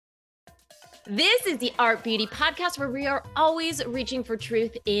This is the Art Beauty Podcast where we are always reaching for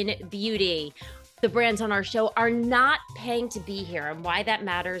truth in beauty. The brands on our show are not paying to be here. And why that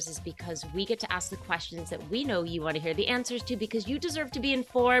matters is because we get to ask the questions that we know you want to hear the answers to, because you deserve to be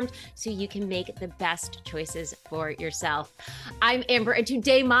informed so you can make the best choices for yourself. I'm Amber, and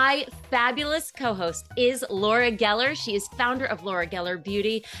today my fabulous co-host is Laura Geller. She is founder of Laura Geller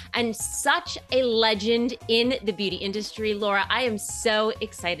Beauty and such a legend in the beauty industry. Laura, I am so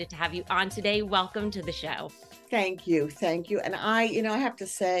excited to have you on today. Welcome to the show. Thank you. Thank you. And I have to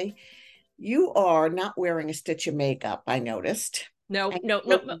say, you are not wearing a stitch of makeup, I noticed. No.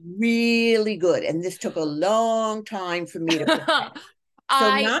 Really good. And this took a long time for me to prepare.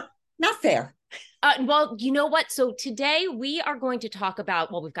 So not fair. Well, you know what? So today we are going to talk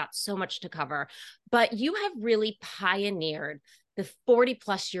about, well, we've got so much to cover, but you have really pioneered the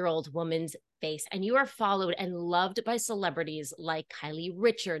 40-plus-year-old woman's face, and you are followed and loved by celebrities like Kylie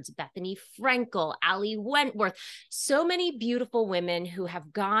Richards, Bethany Frankel, Ali Wentworth, so many beautiful women who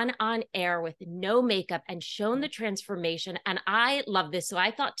have gone on air with no makeup and shown the transformation. And I love this. So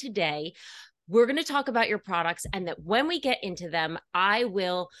I thought today we're going to talk about your products, and that when we get into them, I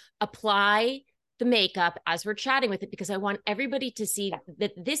will apply the makeup as we're chatting with it, because I want everybody to see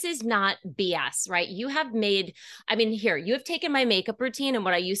that this is not BS, right? You have made, you have taken my makeup routine and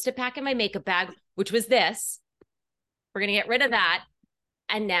what I used to pack in my makeup bag, which was this. We're going to get rid of that.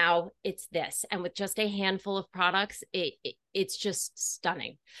 And now it's this. And with just a handful of products, it's just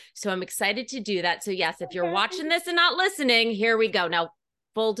stunning. So I'm excited to do that. So yes, if you're watching this and not listening, here we go. Now,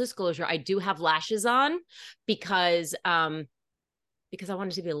 full disclosure, I do have lashes on because I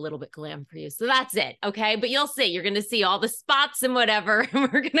wanted to be a little bit glam for you. So that's it. Okay. But you'll see, you're going to see all the spots and whatever, and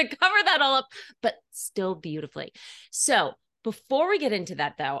we're going to cover that all up, but still beautifully. So before we get into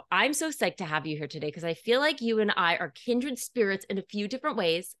that though, I'm so psyched to have you here today, because I feel like you and I are kindred spirits in a few different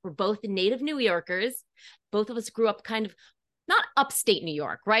ways. We're both native New Yorkers. Both of us grew up kind of not upstate New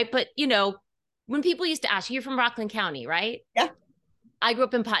York, right? But when people used to ask, you're from Rockland County, right? Yeah. I grew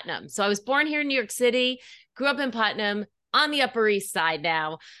up in Putnam. So I was born here in New York City, grew up in Putnam, on the Upper East Side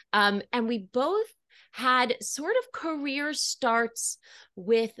now. And we both had sort of career starts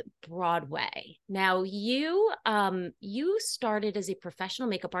with Broadway. Now, you started as a professional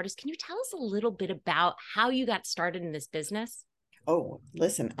makeup artist. Can you tell us a little bit about how you got started in this business? Oh,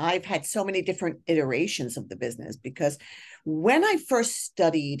 listen, I've had so many different iterations of the business, because when I first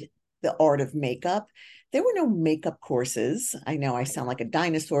studied the art of makeup, there were no makeup courses. I know I sound like a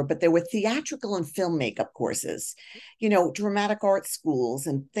dinosaur, but there were theatrical and film makeup courses, dramatic art schools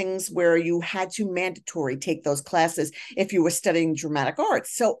and things where you had to mandatory take those classes if you were studying dramatic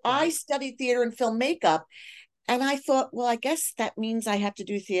arts. So I studied theater and film makeup, and I thought, well, I guess that means I have to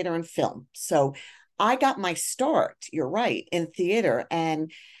do theater and film. So I got my start, you're right, in theater,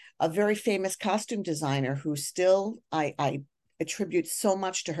 and a very famous costume designer who still, I attribute so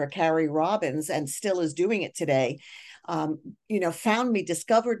much to her, Carrie Robbins, and still is doing it today, found me,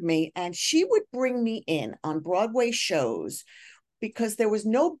 discovered me, and she would bring me in on Broadway shows because there was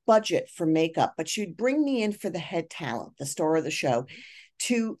no budget for makeup, but she'd bring me in for the head talent, the star of the show,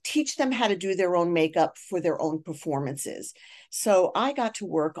 to teach them how to do their own makeup for their own performances. So I got to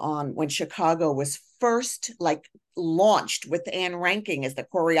work on when Chicago was first launched with Anne Ranking as the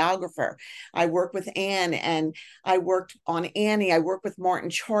choreographer. I worked with Anne, and I worked on Annie. I worked with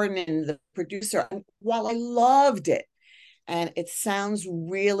Martin Chardin, the producer. And while I loved it, and it sounds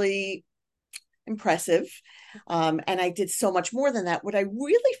really impressive, and I did so much more than that, what I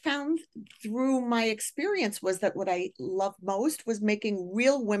really found through my experience was that what I loved most was making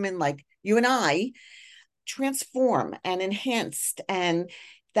real women like you and I transform and enhanced. And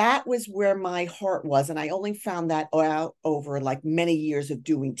that was where my heart was. And I only found that out over many years of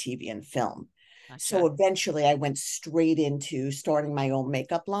doing TV and film. Gotcha. So eventually I went straight into starting my own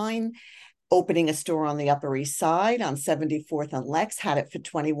makeup line, opening a store on the Upper East Side on 74th and Lex, had it for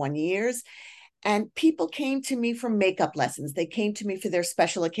 21 years. And people came to me for makeup lessons. They came to me for their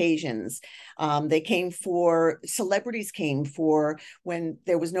special occasions. Celebrities came for when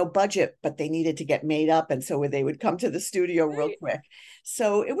there was no budget, but they needed to get made up. And so they would come to the studio real quick.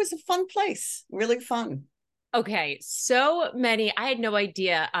 So it was a fun place, really fun. Okay, so many, I had no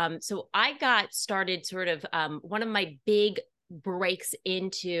idea. So I got started sort of, one of my big breaks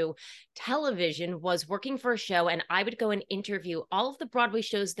into television was working for a show, and I would go and interview all of the Broadway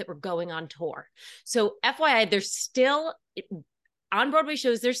shows that were going on tour. So FYI, there's still on Broadway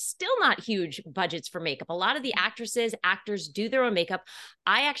shows, there's still not huge budgets for makeup. A lot of the actors do their own makeup.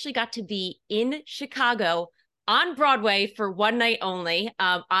 I actually got to be in Chicago on Broadway for one night only.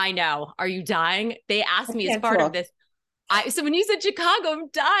 I know. Are you dying? They asked me as part of this. So when you said Chicago, I'm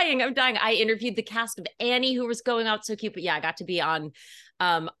dying. I'm dying. I interviewed the cast of Annie, who was going out so cute. But yeah, I got to be on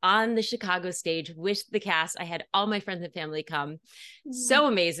the Chicago stage with the cast. I had all my friends and family come. So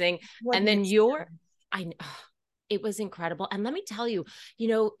amazing. What And an then experience. I it was incredible. And let me tell you,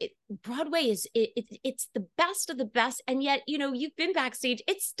 Broadway it's the best of the best. And yet, you've been backstage.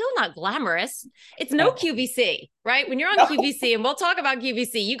 It's still not glamorous. It's no QVC, right? When you're on No. QVC, and we'll talk about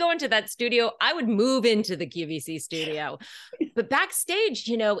QVC, you go into that studio, I would move into the QVC studio. But backstage,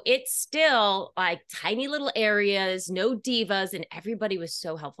 it's still like tiny little areas, no divas, and everybody was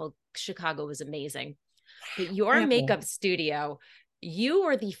so helpful. Chicago was amazing. But your Amber. makeup studio, you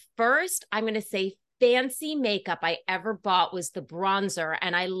were the first, I'm going to say, fancy makeup I ever bought was the bronzer.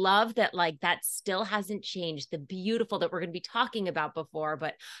 And I love that, like, that still hasn't changed. The beautiful that we're going to be talking about before.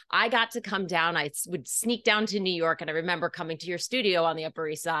 But I got to come down. I would sneak down to New York. And I remember coming to your studio on the Upper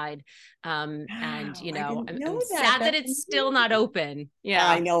East Side. And, Wow, I didn't know I'm that. sad that That's it's still not amazing. open. Yeah.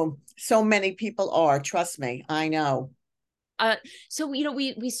 I know so many people are. Trust me, I know. Uh, so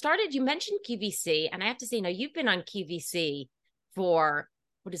we started. You mentioned QVC, and I have to say, now you've been on QVC for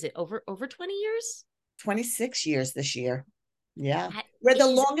what is it, over 20 years? 26 years this year. Yeah. That We're the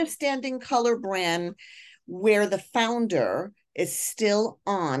is, longest standing color brand where the founder is still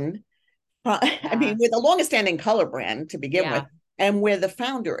on. I mean, yeah, we're the longest standing color brand to begin with, yeah. and where the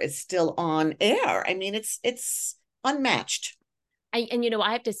founder is still on air. I mean, it's unmatched. I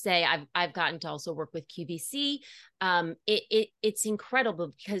have to say, I've gotten to also work with QVC. It's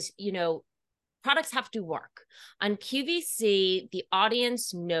incredible because products have to work on QVC. The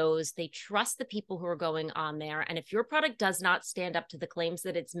audience knows, they trust the people who are going on there, and if your product does not stand up to the claims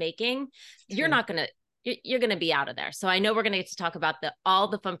that it's making, It's you're true. not gonna you're going to be out of there. So I know we're going to get to talk about all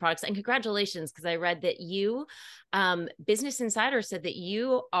the fun products, and congratulations, because I read that Business Insider said that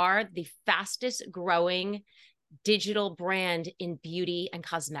you are the fastest growing digital brand in beauty and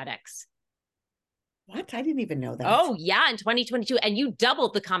cosmetics. What? I didn't even know that. Oh, yeah, in 2022. And you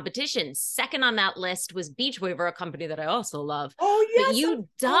doubled the competition. Second on that list was Beachwaver, a company that I also love. Oh But yes, you oh my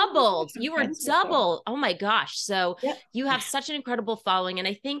doubled. gosh, I'm You were friends with her. double. Oh my gosh. So Yep. you have such an incredible following. And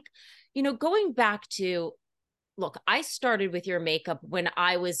I think, going back to, look, I started with your makeup when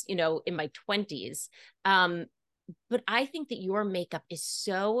I was, in my 20s. But I think that your makeup is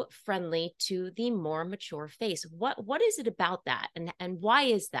so friendly to the more mature face. What is it about that? And why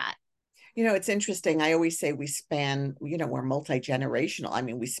is that? It's interesting. I always say we span, we're multi-generational. I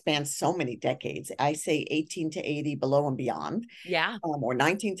mean, we span so many decades. I say 18 to 80, below and beyond, Yeah. or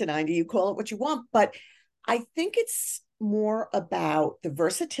 19 to 90, you call it what you want. But I think it's more about the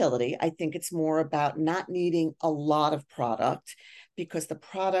versatility. I think it's more about not needing a lot of product because the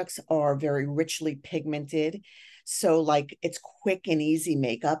products are very richly pigmented. So, like, it's quick and easy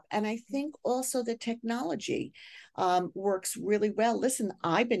makeup. And I think also the technology works really well. Listen,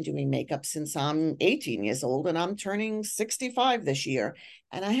 I've been doing makeup since I'm 18 years old and I'm turning 65 this year.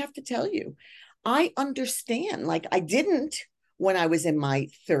 And I have to tell you, I understand. Like, I didn't when I was in my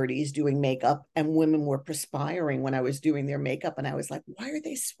 30s doing makeup and women were perspiring when I was doing their makeup. And I was like, why are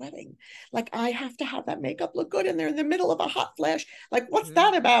they sweating? Like, I have to have that makeup look good and they're in the middle of a hot flash. Like, what's Mhm.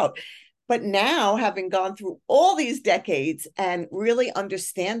 that about? But now, having gone through all these decades and really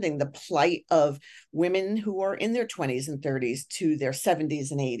understanding the plight of women who are in their 20s and 30s to their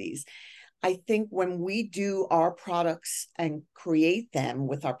 70s and 80s, I think when we do our products and create them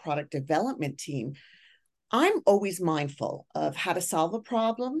with our product development team, I'm always mindful of how to solve a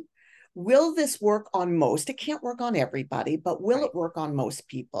problem. Will this work on most? It can't work on everybody, but will Right. it work on most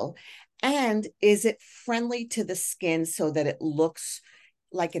people? And is it friendly to the skin so that it looks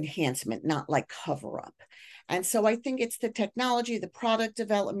like enhancement, not like cover up? And so I think it's the technology, the product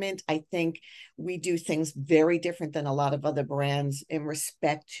development. I think we do things very different than a lot of other brands in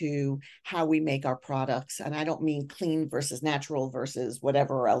respect to how we make our products. And I don't mean clean versus natural versus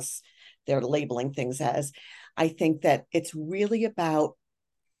whatever else they're labeling things as. I think that it's really about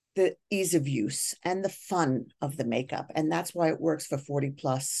the ease of use and the fun of the makeup. And that's why it works for 40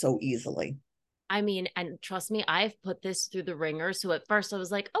 plus so easily. I mean, and trust me, I've put this through the ringer. So at first I was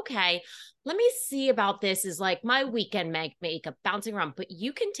like, okay, let me see about this is like my weekend makeup bouncing around. But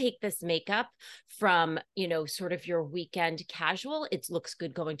you can take this makeup from, sort of your weekend casual. It looks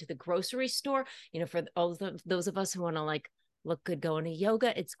good going to the grocery store, for all of those of us who want to like look good going to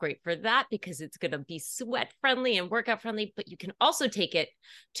yoga. It's great for that because it's going to be sweat friendly and workout friendly. But you can also take it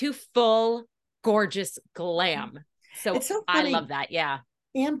to full gorgeous glam. So It's so I funny, love that. Yeah.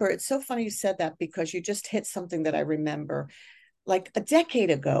 Amber. It's so funny you said that because you just hit something that I remember. Like a decade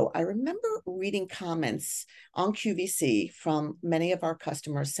ago, I remember reading comments on QVC from many of our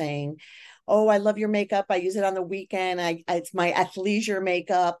customers saying, oh, I love your makeup. I use it on the weekend. It's my athleisure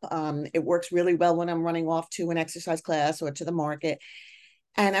makeup. It works really well when I'm running off to an exercise class or to the market.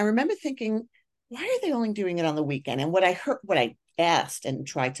 And I remember thinking, why are they only doing it on the weekend? And what I asked and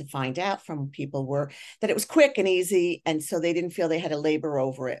tried to find out from people were that it was quick and easy. And so they didn't feel they had to labor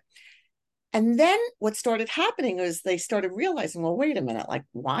over it. And then what started happening was they started realizing, well, wait a minute, like,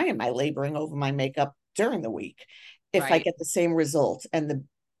 why am I laboring over my makeup during the week if I Right. get the same result and the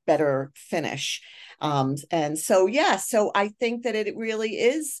better finish? And so, yeah, so I think that it really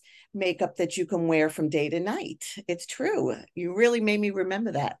is makeup that you can wear from day to night. It's true. You really made me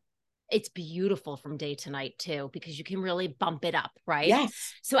remember that. It's beautiful from day to night too, because you can really bump it up, right? Yes.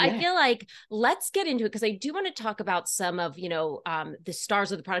 So I Yeah. feel like let's get into it, because I do want to talk about some of, the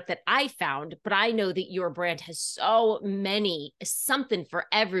stars of the product that I found, but I know that your brand has so many, something for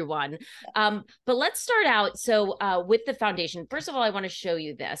everyone. But let's start out. So with the foundation, first of all, I want to show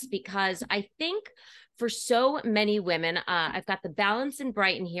you this because I think for so many women, I've got the Balance and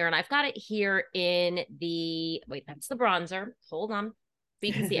Brighten here, and I've got it here in the, wait, that's the bronzer. Hold on. So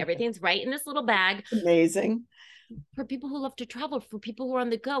you can see everything's right in this little bag. Amazing. For people who love to travel, for people who are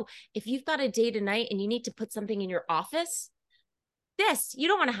on the go, if you've got a day to night and you need to put something in your office, you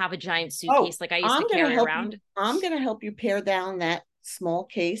don't want to have a giant Oh, suitcase like I used to carry around. I'm going to help you pare down that small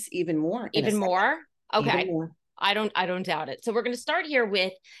case even more in a Even second. more. Even Okay. more. I don't doubt it. So we're going to start here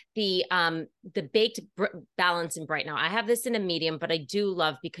with the baked Balance and Bright. Now I have this in a medium, but I do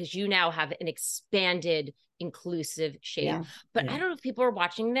love, because you now have an expanded inclusive shade. Yeah. But I Yeah. don't know if people are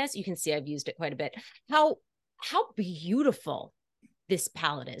watching this. You can see I've used it quite a bit. How beautiful this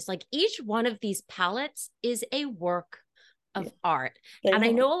palette is. Like, each one of these palettes is a work Yeah. of art. They And I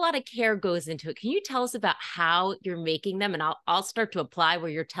are. know a lot of care goes into it. Can you tell us about how you're making them? And I'll start to apply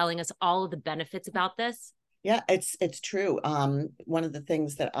where you're telling us all of the benefits about this. Yeah, it's true. One of the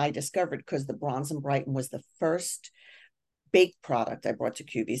things that I discovered, because the Bronze and Brighten was the first baked product I brought to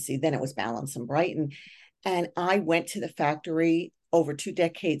QVC, then it was Balance and Brighten. And I went to the factory over 2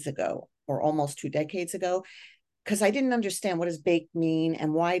 decades ago, or almost 2 decades ago, because I didn't understand what does baked mean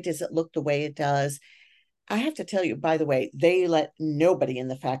and why does it look the way it does. I have to tell you, by the way, they let nobody in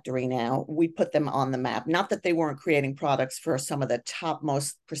the factory now. We put them on the map. Not that they weren't creating products for some of the top,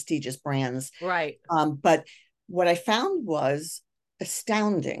 most prestigious brands, Right. but what I found was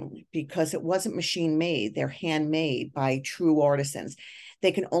astounding because it wasn't machine made. They're handmade by true artisans.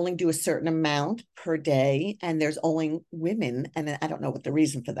 They can only do a certain amount per day, and there's only women, and I don't know what the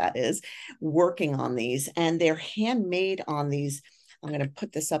reason for that is, working on these. And they're handmade on these. I'm going to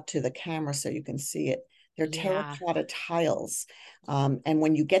put this up to the camera so you can see it. They're Yeah. terracotta tiles. And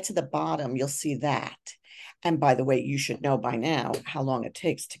when you get to the bottom, you'll see that. And by the way, you should know by now how long it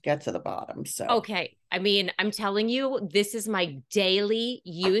takes to get to the bottom. So, Okay. I mean, I'm telling you, this is my daily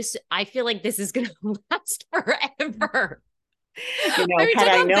use. I feel like this is going to last forever. I mean, had talk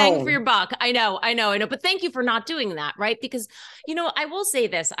I about bang for your known, buck. I know. But thank you for not doing that, right? Because, I will say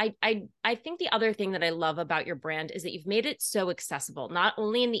this. I think the other thing that I love about your brand is that you've made it so accessible, not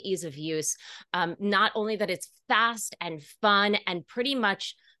only in the ease of use, not only that it's fast and fun and pretty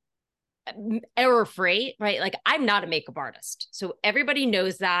much error free, right? Like, I'm not a makeup artist, so everybody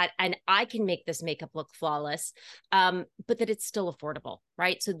knows that, and I can make this makeup look flawless, but that it's still affordable,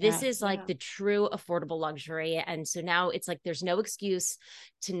 right? So this yeah, is like yeah, the true affordable luxury, and so now it's like there's no excuse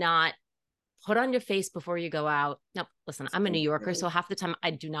to not put on your face before you go out. No, listen, I'm a New Yorker, so half the time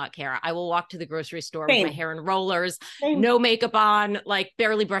I do not care. I will walk to the grocery store with my same, hair in rollers, same. no makeup on, like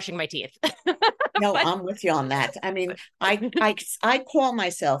barely brushing my teeth. No, But I'm with you on that. I mean, I call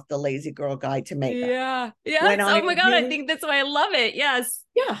myself the lazy girl guide to makeup. yeah, When yes. I Oh my God, I really, think that's why I love it. Yes.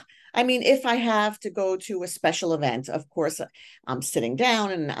 yeah. I mean, if I have to go to a special event, of course, I'm sitting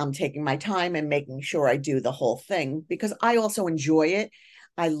down and I'm taking my time and making sure I do the whole thing because I also enjoy it.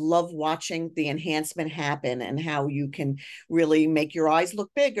 I love watching the enhancement happen and how you can really make your eyes look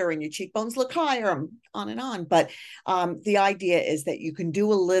bigger and your cheekbones look higher, on and on. But the idea is that you can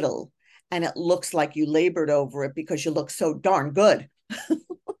do a little and it looks like you labored over it because you look so darn good.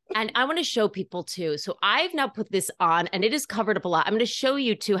 And I want to show people too. So I've now put this on and it is covered up a lot. I'm going to show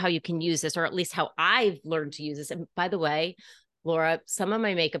you too how you can use this, or at least how I've learned to use this. And by the way, Laura, some of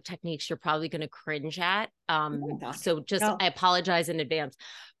my makeup techniques you're probably going to cringe at. No, not. So just No. I apologize in advance.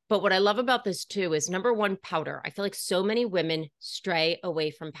 But what I love about this too is, number one, powder. I feel like so many women stray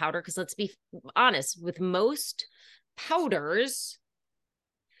away from powder because, let's be honest, with most powders,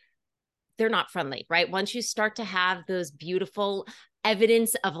 they're not friendly, right? Once you start to have those beautiful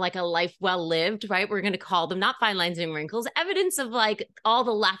evidence of like a life well lived, right? We're going to call them not fine lines and wrinkles, evidence of like all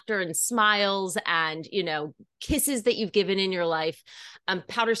the laughter and smiles and, kisses that you've given in your life.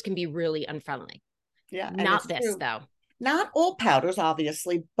 Powders can be really unfriendly. Yeah, and Not it's this true. though. Not all powders,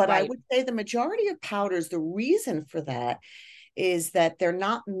 obviously, but I Right, would say the majority of powders, the reason for that is that they're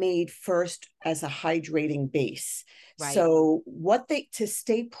not made first as a hydrating base. right, So what they to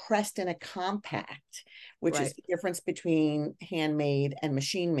stay pressed in a compact, which is right, the difference between handmade and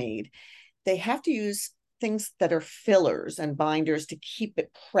machine made, they have to use things that are fillers and binders to keep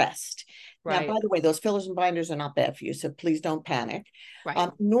it pressed. Now, by right, the way, those fillers and binders are not bad for you, so please don't panic. right.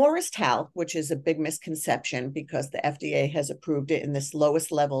 Nor is talc, which is a big misconception because the FDA has approved it in this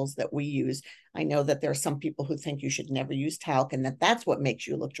lowest levels that we use. I know that there are some people who think you should never use talc and that that's what makes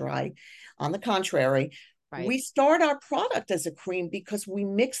you look dry. On the contrary, Right. we start our product as a cream because we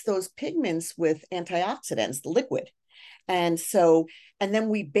mix those pigments with antioxidants, the liquid. And so, and then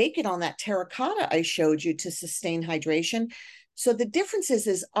we bake it on that terracotta I showed you to sustain hydration. So the difference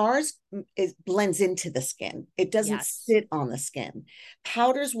is ours blends into the skin. It doesn't Yes. sit on the skin.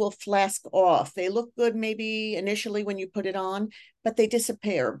 Powders will flask off. They look good maybe initially when you put it on, but they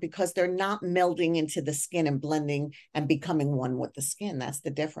disappear because they're not melding into the skin and blending and becoming one with the skin. That's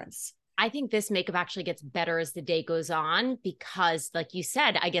the difference. I think this makeup actually gets better as the day goes on because, like you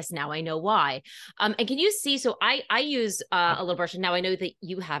said, I guess now I know why. And can you see? So I use a little brush, and now I know that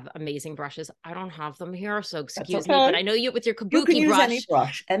you have amazing brushes. I don't have them here, so That's excuse me. But okay. I know you with your You can kabuki use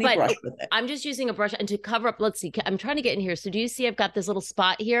brush. any But brush with it. I'm just using a brush and to cover up. Let's see. I'm trying to get in here. So do you see? I've got this little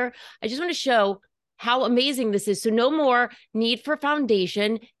spot here. I just want to show how amazing this is. So no more need for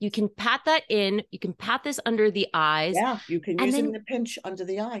foundation. You can pat that in. You can pat this under the eyes, Yeah, you can and use it then in a pinch under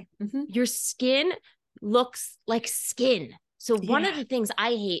the eye. Mm-hmm. your skin looks like skin. So one of Yeah. the things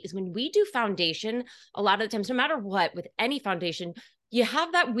I hate is when we do foundation, a lot of the times, no matter what, with any foundation, you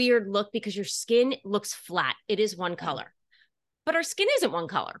have that weird look because your skin looks flat. It is one color. But our skin isn't one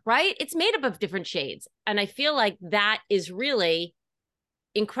color, right? It's made up of different shades. And I feel like that is really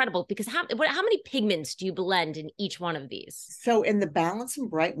incredible because how many pigments do you blend in each one of these? So in the Balance and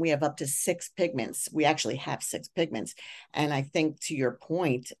Brighten, we have up to 6 pigments. We actually have 6 pigments. And I think to your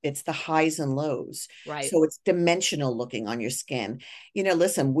point, it's the highs and lows. Right. So it's dimensional looking on your skin.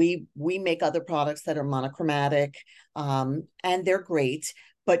 Listen, we make other products that are monochromatic, and they're great.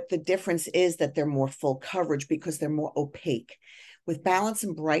 But the difference is that they're more full coverage because they're more opaque. With Balance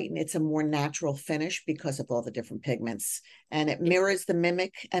and Brighten, it's a more natural finish because of all the different pigments. And it mirrors the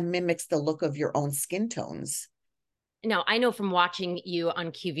mimic and mimics the look of your own skin tones. Now, I know from watching you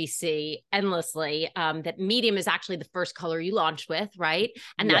on QVC endlessly that medium is actually the first color you launched with, right?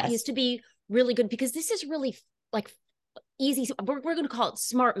 And that Yes. used to be really good because this is really like easy. We're going to call it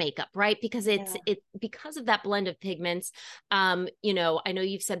smart makeup, right? Because Yeah. because of that blend of pigments. I know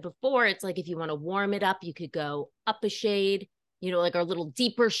you've said before, it's like if you want to warm it up, you could go up a shade, like a little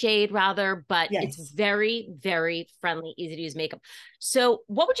deeper shade rather, but it's Yes. very, very friendly, easy to use makeup. So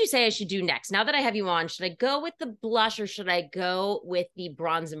what would you say I should do next? Now that I have you on, should I go with the blush or should I go with the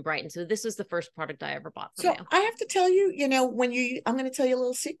Bronze and Brighten? So this was the first product I ever bought from So you. I have to tell you, I'm going to tell you a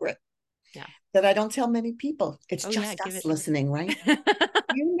little secret Yeah. that I don't tell many people. It's Oh yeah, just give us it to me. listening, right?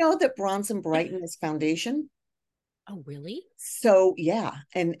 You know that Bronze and Brighten is foundation. Oh, really? So yeah,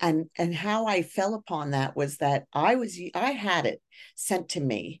 and how I fell upon that was that I had it sent to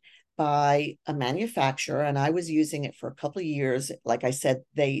me by a manufacturer and I was using it for a couple of years. Like I said,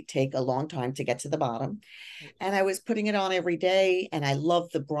 they take a long time to get to the bottom. Right. And I was putting it on every day and I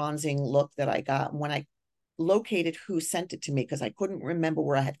loved the bronzing look that I got. When I located who sent it to me because I couldn't remember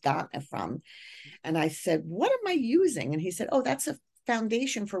where I had gotten it from. And I said, "What am I using?" And he said, "Oh, that's a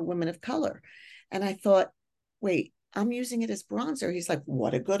foundation for women of color." And I thought, "Wait, I'm using it as bronzer." He's like,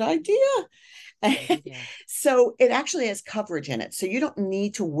 "What a good idea." Great idea. So it actually has coverage in it. So you don't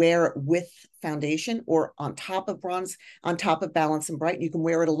need to wear it with foundation or on top of bronze, on top of Balance and Bright. You can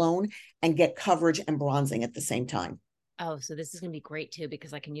wear it alone and get coverage and bronzing at the same time. Oh, so this is going to be great too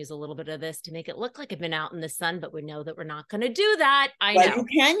because I can use a little bit of this to make it look like I've been out in the sun, but we know that we're not going to do that. I Well, you know.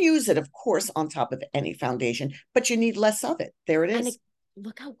 can use it, of course, on top of any foundation, but you need less of it. There it And is.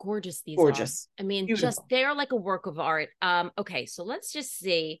 look how gorgeous these are. Gorgeous. I mean, just Beautiful. they're like a work of art. Okay, so let's just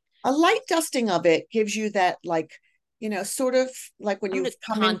see. A light dusting of it gives you that, like, sort of like when I'm going you've to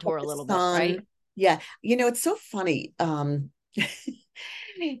come in from contour a the little bit, right? sun. Yeah. It's so funny.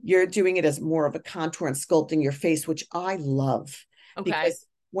 You're doing it as more of a contour and sculpting your face, which I love Okay. because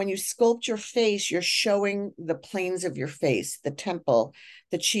when you sculpt your face, you're showing the planes of your face, the temple,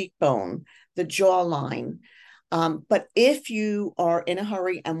 the cheekbone, the jawline. But if you are in a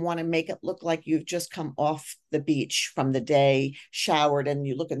hurry and want to make it look like you've just come off the beach from the day, showered, and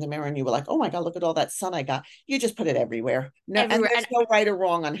you look in the mirror and you were like, oh my God, look at all that sun I got. You just put it everywhere. No, and Everywhere. there's And no right or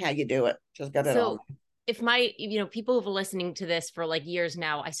wrong on how you do it. Just get it on. so if people who've been listening to this for like years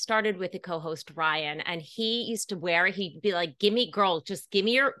now, I started with a co-host Ryan, and he used to wear, he'd be like, just give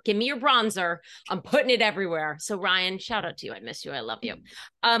me your bronzer. I'm putting it everywhere. So Ryan, shout out to you. I miss you. I love you.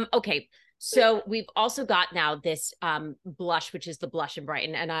 Okay. So we've also got now this blush, which is the blush and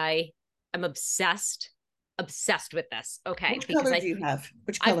brighten. And I am obsessed with this. Okay. Which Because color do you have?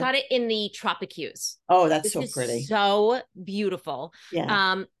 Which I've color? got it in the Tropic Hues. Oh, that's This so is pretty. so beautiful.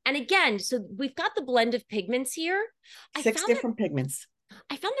 Yeah. And again, so we've got the blend of pigments here. I Six found that different pigments.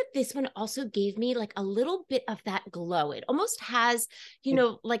 I found that this one also gave me like a little bit of that glow. It almost has,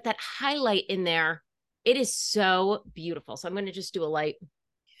 like that highlight in there. It is so beautiful. So I'm going to just do a light.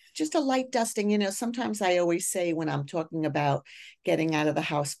 Just a light dusting. Sometimes I always say when I'm talking about getting out of the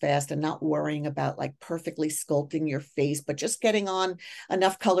house fast and not worrying about like perfectly sculpting your face, but just getting on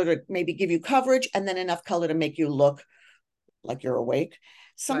enough color to maybe give you coverage and then enough color to make you look like you're awake.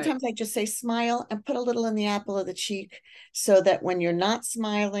 Right. Sometimes I just say smile and put a little in the apple of the cheek so that when you're not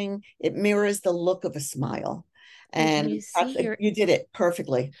smiling, it mirrors the look of a smile. And can And you see here? you did it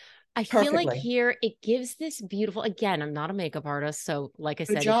perfectly. I feel like Perfectly. here it gives this beautiful, again, I'm not a makeup artist. So, like I Good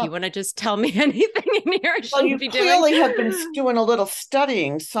said, if you job. want to just tell me anything in here I Well, shouldn't you be doing. clearly have been doing a little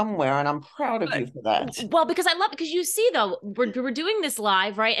studying somewhere, and I'm proud of But you for that. well, because I love, because you see though, we're doing this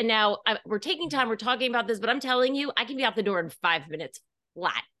live, right? And now we're taking time, we're talking about this, but I'm telling you, I can be out the door in 5 minutes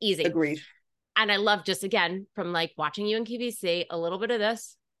flat, easy. Agreed. And I love, just again from like watching you in QVC, a little bit of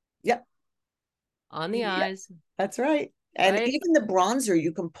this Yep. on the Yep. eyes, That's right. And right? even the bronzer,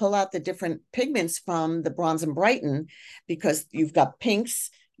 you can pull out the different pigments from the bronze and brighten because you've got pinks,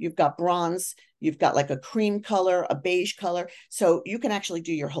 you've got bronze, you've got like a cream color, a beige color. So you can actually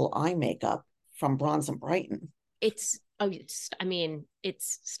do your whole eye makeup from bronze and brighten. I mean,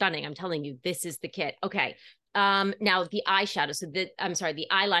 it's stunning. I'm telling you, this is the kit. Okay. Now the eyeshadow. I'm sorry, the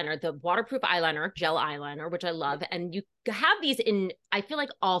eyeliner, the waterproof eyeliner, gel eyeliner, which I love. And you have these in, I feel like,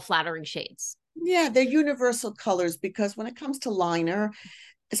 all flattering shades. Yeah, they're universal colors because when it comes to liner,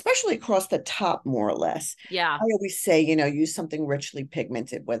 especially across the top, more or less. Yeah. I always say, use something richly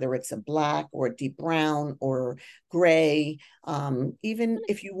pigmented, whether it's a black or a deep brown or gray. Even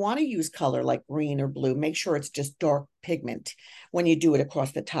if you want to use color like green or blue, make sure it's just dark pigment when you do it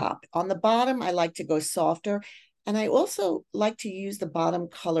across the top. On the bottom, I like to go softer. And I also like to use the bottom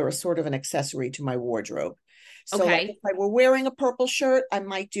color as sort of an accessory to my wardrobe. So, like if Okay. I were wearing a purple shirt, I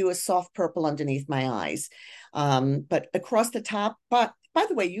might do a soft purple underneath my eyes. But across the top, but by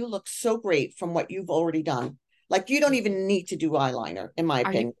the way, you look so great from what you've already done. Like you don't even need to do eyeliner, in my Are you,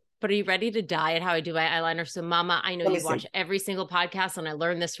 opinion. but are you ready to die at how I do my eyeliner? So, Mama, I know Let me you see. watch every single podcast, and I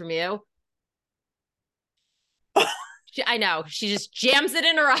learned this from you. I know she just jams it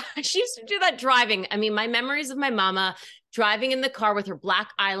in her eye. She used to do that driving. I mean, my memories of my mama driving in the car with her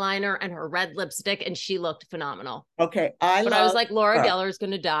black eyeliner and her red lipstick, and she looked phenomenal. Okay, I But I was love like, Laura her. Geller's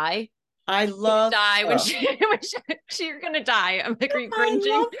gonna die. I Gonna love die when her. you're gonna die. I'm like, are you I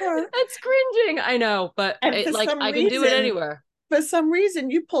cringing? love her. That's cringing. I know, but And for some I can do it reason, anywhere.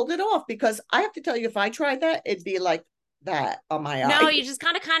 you pulled it off because I have to tell you, if I tried that, it'd be like that on my No, eye. you just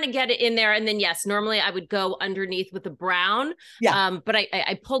kind of get it in there, and then yes, normally I would go underneath with a brown. Yeah. But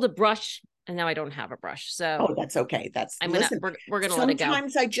I pulled a brush, and now I don't have a brush, so Oh, that's okay. Listen, we're gonna let it go.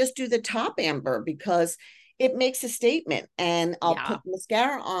 sometimes I just do the top amber because it makes a statement and I'll Yeah. put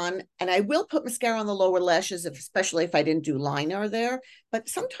mascara on and I will put mascara on the lower lashes, especially if I didn't do liner there. But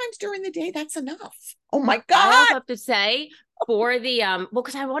sometimes during the day, that's enough. Oh my I God. also have to say, for the well,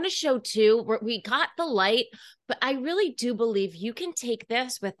 because I want to show too, we got the light, but I really do believe you can take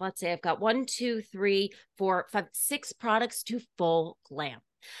this with, let's say I've got 6 products to full glam.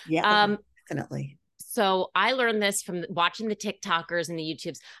 Yeah, Um, definitely. so I learned this from watching the TikTokers and the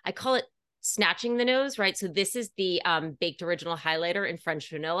YouTubes. I call it snatching the nose, right? So this is the baked original highlighter in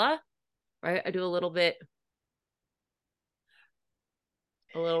French vanilla, right? I do a little bit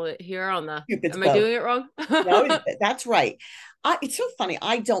here on the, Cupid's am I bow. doing it wrong? No, that's right. It's so funny.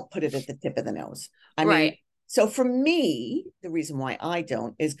 I don't put it at the tip of the nose. I Right. mean, so for me, the reason why I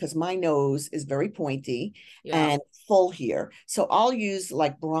don't is because my nose is very pointy Yeah. and full here. So I'll use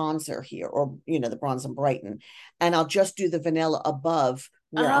like bronzer here or, the bronze and brighten, and I'll just do the vanilla above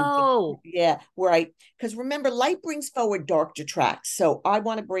where I'm, Oh, yeah, because remember, light brings forward, dark detracts. So I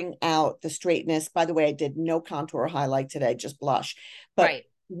want to bring out the straightness. By the way, I did no contour or highlight today, just blush. But right.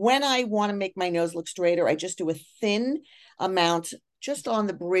 when I want to make my nose look straighter, I just do a thin amount just on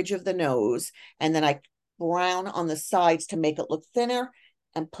the bridge of the nose. And then I brown on the sides to make it look thinner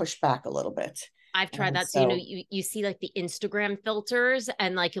and push back a little bit. I've tried And that. So, you know, so, you see like the Instagram filters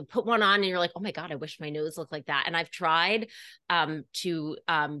and like you'll put one on and you're like, oh my God, I wish my nose looked like that. And I've tried to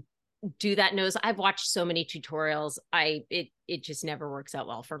do that nose. I've watched so many tutorials. It just never works out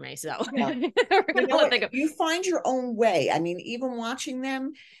well for me. So yeah. we're You gonna know let what? that go. You find your own way. I mean, even watching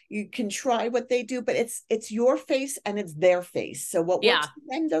them, you can try what they do, but it's your face and it's their face. So what works Yeah. for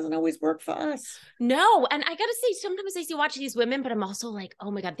them doesn't always work for us. No, and I gotta say, sometimes I see watch these women, but I'm also like, oh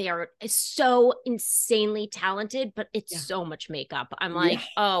my God, they are so insanely talented, but it's Yeah. so much makeup. I'm Yeah. like,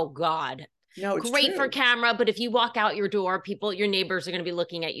 oh God, No, it's great for true. camera, but if you walk out your door, people, your neighbors are gonna be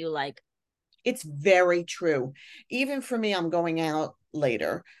looking at you like, It's very true. Even for me, I'm going out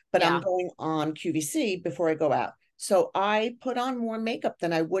later, but I'm yeah, going on QVC before I go out. So I put on more makeup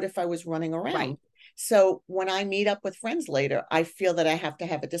than I would if I was running right. around. So when I meet up with friends later, I feel that I have to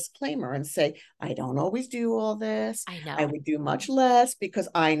have a disclaimer and say, I don't always do all this. I I know. would do much less because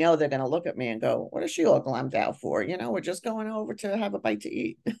I know they're going to look at me and go, what is she all glammed out for? You know, we're just going over to have a bite to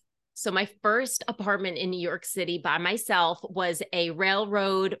eat. So my first apartment in New York City by myself was a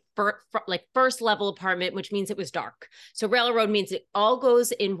railroad like first level apartment, which means it was dark. So railroad means it all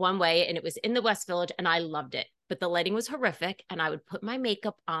goes in one way, and it was in the West Village, and I loved it. But the lighting was horrific, and I would put my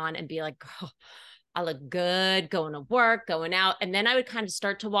makeup on and be like, oh, I look good going to work, going out. And then I would kind of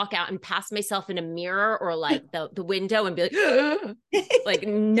start to walk out and pass myself in a mirror or like the window and be like, like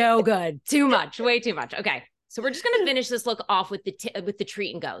no good, too much, way too much. Okay. So we're just gonna finish this look off with the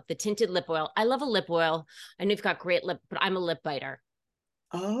treat and go, the tinted lip oil. I love a lip oil. I know you've got great lip, but I'm a lip biter.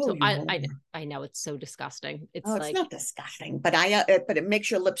 Oh, So you are. I know it's so disgusting. Oh, It's it's like, not disgusting, but but it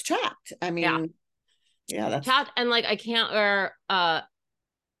makes your lips chapped. I yeah, mean, yeah, that's chat and like I can't wear a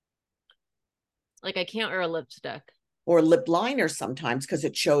lipstick. or lip liner sometimes because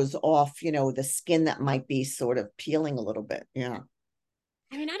it shows off, the skin that might be sort of peeling a little bit. Yeah.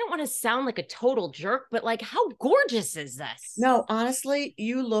 I mean, I don't want to sound like a total jerk, but like, how gorgeous is this? No, honestly,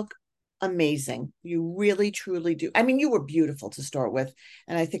 you look amazing. You really, truly do. I mean, you were beautiful to start with.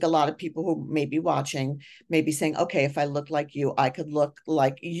 And I think a lot of people who may be watching may be saying, okay, if I look like you, I could look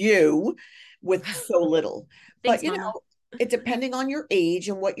like you with so little. But, Thanks, Mama. it depending on your age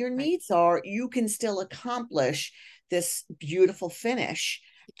and what your Right. needs are, you can still accomplish this beautiful finish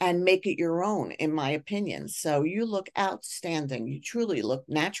and make it your own, in my opinion. So you look outstanding. You truly look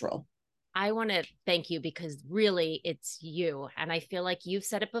natural. I want to thank you because really it's you. And I feel like you've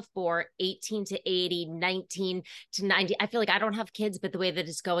said it before 18 to 80, 19 to 90. I feel like I don't have kids, but the way that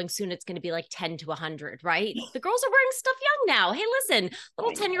it's going soon, it's going to be like 10 to 100, right? The girls are wearing stuff young now. Hey, listen,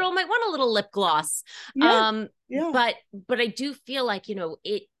 little I 10-year know. old might want a little lip gloss. Yeah. Um, Yeah. but I do feel like,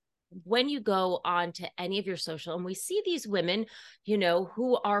 it when you go on to any of your social and we see these women,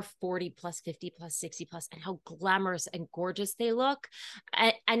 who are 40 plus, 50 plus, 60 plus, and how glamorous and gorgeous they look.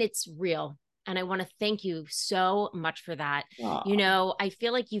 And it's real. And I want to thank you so much for that. Aw. I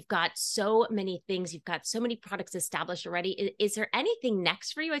feel like you've got so many things, you've got so many products established already. Is there anything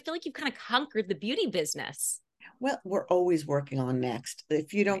next for you? I feel like you've kind of conquered the beauty business. Well, we're always working on next.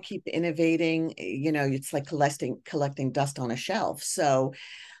 If you don't Right. keep innovating, it's like collecting dust on a shelf. So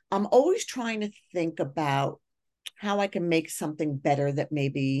I'm always trying to think about how I can make something better that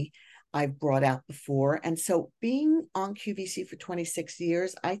maybe I've brought out before. And so being on QVC for 26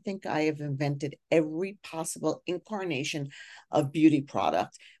 years, I think I have invented every possible incarnation of beauty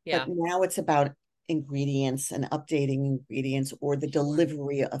product. But Yeah. now it's about ingredients and updating ingredients or the Sure.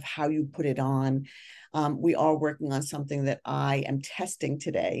 delivery of how you put it on. We are working on something that I am testing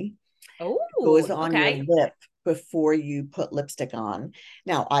today. It Oh, goes on your okay. lip before you put lipstick on.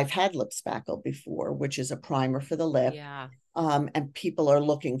 Now, I've had lip spackle before, which is a primer for the lip, Yeah. and people are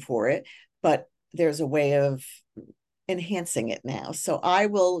looking for it, but there's a way of enhancing it now. So I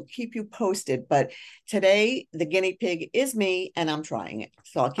will keep you posted. But today, the guinea pig is me, and I'm trying it.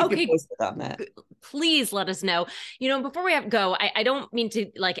 So I'll keep you Okay, posted on that. please let us know. Before we have go, I don't mean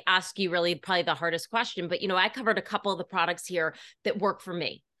to like ask you really probably the hardest question, but I covered a couple of the products here that work for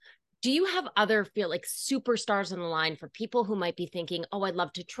me. Do you have other feel like superstars on the line for people who might be thinking, oh, I'd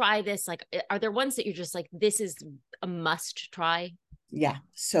love to try this? Like, are there ones that you're just like, this is a must try? Yeah.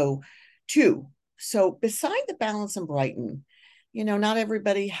 So two. So beside the balance and brighten, not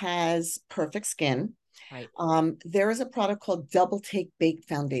everybody has perfect skin. Right. There is a product called Double Take Baked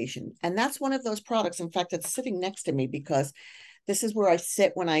Foundation. And that's one of those products. In fact, it's sitting next to me because this is where I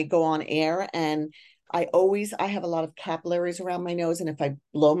sit when I go on air. And I have a lot of capillaries around my nose. And if I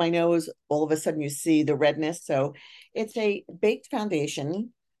blow my nose, all of a sudden you see the redness. So it's a baked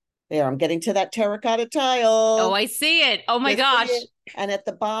foundation. There, I'm getting to that terracotta Oh, tile. I see it. Oh my Just for gosh. you. and at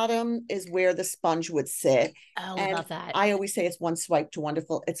the bottom is where the sponge would sit. Oh, And love that. I always say it's one swipe to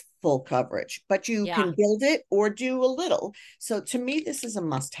wonderful. It's full coverage, but you Yeah. can build it or do a little. So to me, this is a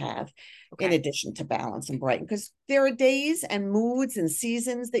must have in Okay. addition to balance and brighten, because there are days and moods and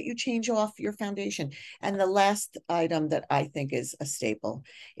seasons that you change off your foundation. And the last item that I think is a staple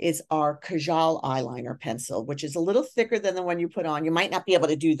is our Kajal eyeliner pencil, which is a little thicker than the one you put on. You might not be able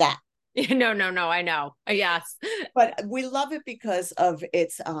to do that, No, no, no, I know. Yes. but we love it because of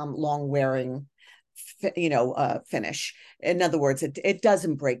its long wearing finish. In other words, it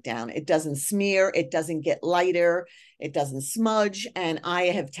doesn't break down, it doesn't smear, it doesn't get lighter, it doesn't smudge. And I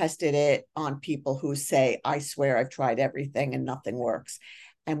have tested it on people who say, I swear I've tried everything and nothing works.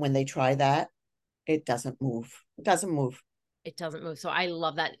 And when they try that, it doesn't move. It doesn't move. It doesn't move. So I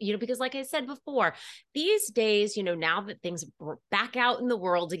love that, because like I said before, these days, now that things are back out in the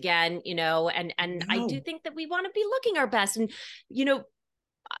world again, and I do No. think that we want to be looking our best. And,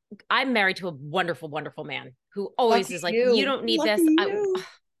 I'm married to a wonderful, wonderful man who always Lucky is like, you you. don't need Lucky this. you.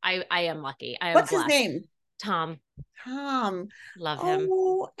 I am lucky. I am What's his blessed. name? Tom, Tom. love him.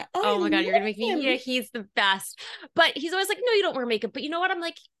 Oh, I Oh my God, you're gonna make love me, yeah, him. he's the best. But he's always like, no, you don't wear makeup. But you know what? I'm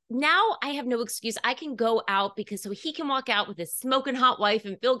like, now I have no excuse. I can go out because so he can walk out with his smoking hot wife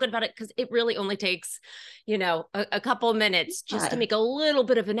and feel good about it because it really only takes, a couple of minutes just to Yeah. make a little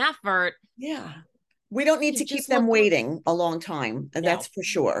bit of an effort Yeah. We don't need to to keep just them look good. waiting a long time. That's No, for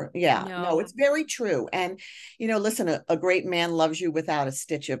sure. Yeah. No, no. it's very true. And, listen, a great man loves you without a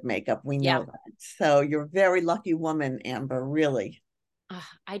stitch of makeup. We Yeah. know that. So you're a very lucky woman, Amber, really.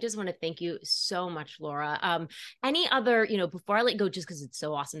 I just want to thank you so much, Laura. Any other, before I let you go, just because it's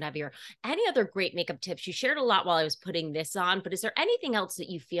so awesome to have you here, any other great makeup tips? You shared a lot while I was putting this on, but is there anything else that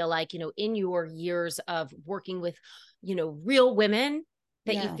you feel like, in your years of working with, real women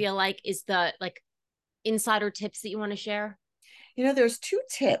that you Yeah. feel like is the like insider tips that you want to share? There's two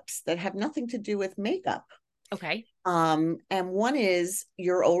tips that have nothing to do with makeup. Okay. And one is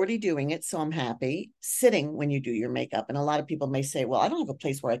you're already doing it, so I'm happy. Sitting when you do your makeup. And a lot of people may say, well, I don't have a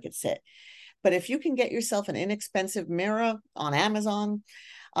place where I could sit. But if you can get yourself an inexpensive mirror on Amazon,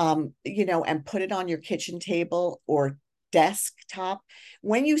 and put it on your kitchen table or desktop,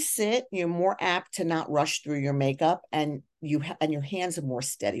 when you sit, you're more apt to not rush through your makeup, and and your hands are more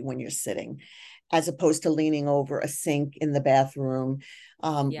steady when you're sitting, as opposed to leaning over a sink in the bathroom,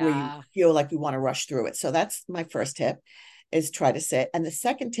 where you Yeah. feel like you want to rush through it. So that's my first tip, is try to sit. And the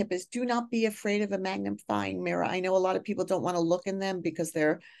second tip is do not be afraid of a magnifying mirror. I know a lot of people don't want to look in them because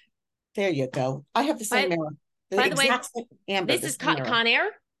they're, there you go. I have the same By mirror, the by the way, exact same, Amber, this the is same mirror. Con Air.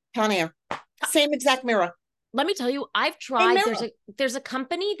 Conair, same exact mirror. Let me tell you, I've Same tried. There's mirror. a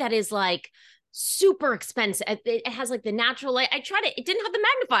company that is like super expensive. It has like the natural light. I tried it. It didn't have the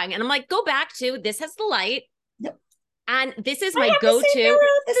magnifying. And I'm like, go back to this has the light. Yep. And this is I my have the same go-to. mirror,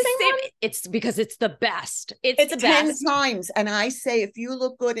 the The same same. one. It's because it's the best. It's It's the 10 best. times. And I say, if you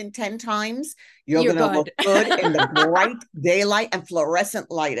look good in 10 times, you're You're going to look good. good in the bright daylight and fluorescent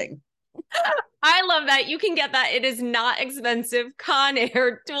lighting. I love that. You can get that. It is not expensive. Con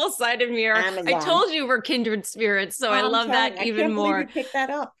Air dual-sided mirror. I Amazon. told you we're kindred spirits, so I I'm love that telling you, I even can't believe more. you picked that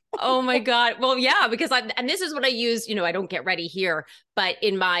up. Oh my God. Well, yeah, because and this is what I use, I don't get ready here, but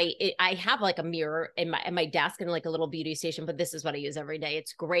I have like a mirror in my desk and like a little beauty station, but this is what I use every day.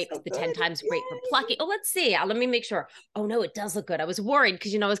 It's great. So The 10 good. times great for Yay. plucking. Oh, let's see. Let me make sure. Oh no, it does look good. I was worried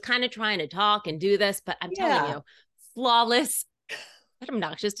because, I was kind of trying to talk and do this, but I'm telling Yeah. you, flawless. That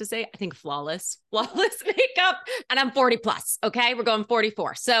obnoxious to say. I think flawless makeup, and I'm 40 plus. Okay, we're going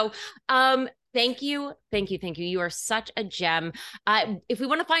 44. So, thank you, thank you, thank you. You are such a gem. If we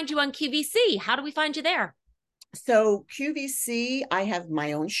want to find you on QVC, how do we find you there? So QVC, I have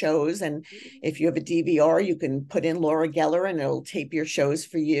my own shows, and if you have a DVR, you can put in Laura Geller, and it'll tape your shows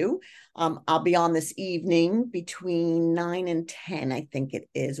for you. I'll be on this evening between 9 and 10, I think it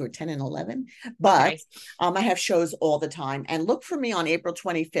is, or 10 and 11. But Okay. I have shows all the time. And look for me on April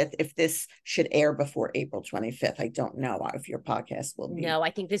 25th if this should air before April 25th. I don't know if your podcast will be. No,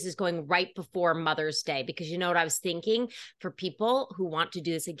 I think this is going right before Mother's Day because you know what I was thinking for people who want to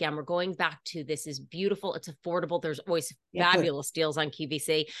do this again. We're going back to this is beautiful. It's affordable. There's always Yeah, good. fabulous deals on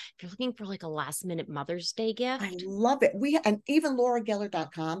QVC. If you're looking for like a last minute Mother's Day I gift, love it. And even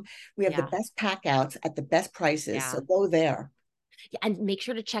laurageller.com, we have the yeah, best pack outs at the best prices. yeah. So go there. Yeah, and make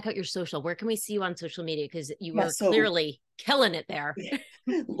sure to check out your social. Where can we see you on social media? Because you Yeah. were So clearly killing it there.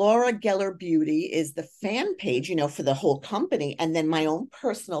 Laura Geller Beauty is the fan page, for the whole company. And then my own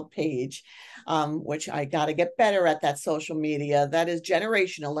personal page, which I got to get better at that social media. That is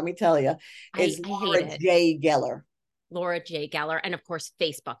generational, let me tell you, is I hate Laura it. J. Geller. Laura J. Geller. And of course,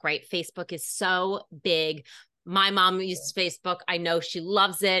 Facebook, right? Facebook is so big. My mom uses Facebook. I know she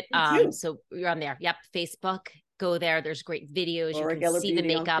loves it. Me too. So you're on there. Yep. Facebook. Go there. There's great videos. You Laura can Geller see the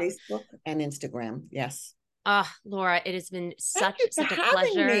Beauty on makeup. Facebook and Instagram. Yes. Laura, it has been Thank you for such a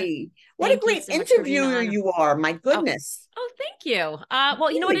having pleasure. me. What a Thank you great so much for being interviewer on. you are. My Oh, goodness. oh, thank you.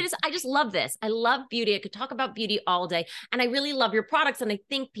 Well, you know what it Really. is? I just love this. I love beauty. I could talk about beauty all day, and I really love your products, and I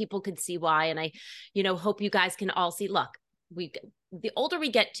think people could see why. And I, hope you guys can all see. Look, the older we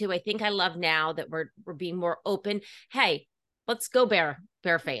get to, I think I love now that we're being more open. Hey, let's go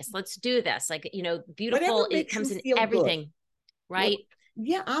bareface. Let's do this. Like, Whatever beautiful. It makes you comes in feel good. everything, What, right?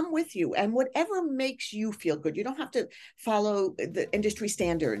 yeah, I'm with you. And whatever makes you feel good. You don't have to follow the industry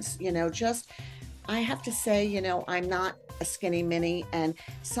standards, just I have to say, I'm not a skinny mini, and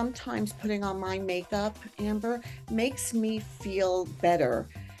sometimes putting on my makeup, Amber, makes me feel better.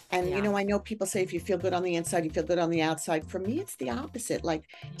 And, Yeah. I know people say if you feel good on the inside, you feel good on the outside. For me, it's the opposite. Like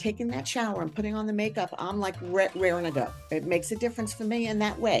taking that shower and putting on the makeup, I'm like raring to go. It makes a difference for me in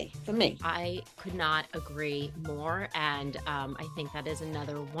that way, for me. I could not agree more. And I think that is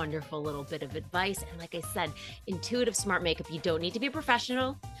another wonderful little bit of advice. And like I said, intuitive smart makeup, you don't need to be a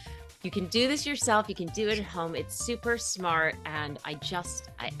professional. You can do this yourself. You can do it at home. It's super smart. And I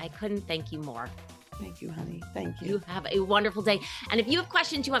couldn't thank you more. Thank you, honey. Thank you. You have a wonderful day. And if you have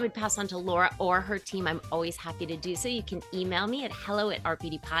questions you want me to pass on to Laura or her team, I'm always happy to do so. You can email me at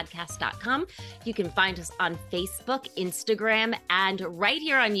hello@artbeautypodcast.com. You can find us on Facebook, Instagram, and right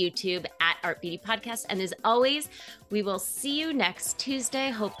here on YouTube at Art Beauty Podcast. And as always, we will see you next Tuesday,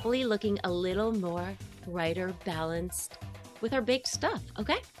 hopefully looking a little more brighter, balanced with our baked stuff.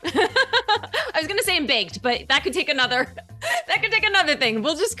 Okay. I was going to say baked, but that could take another thing.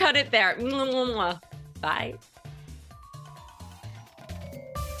 We'll just cut it there. Bye.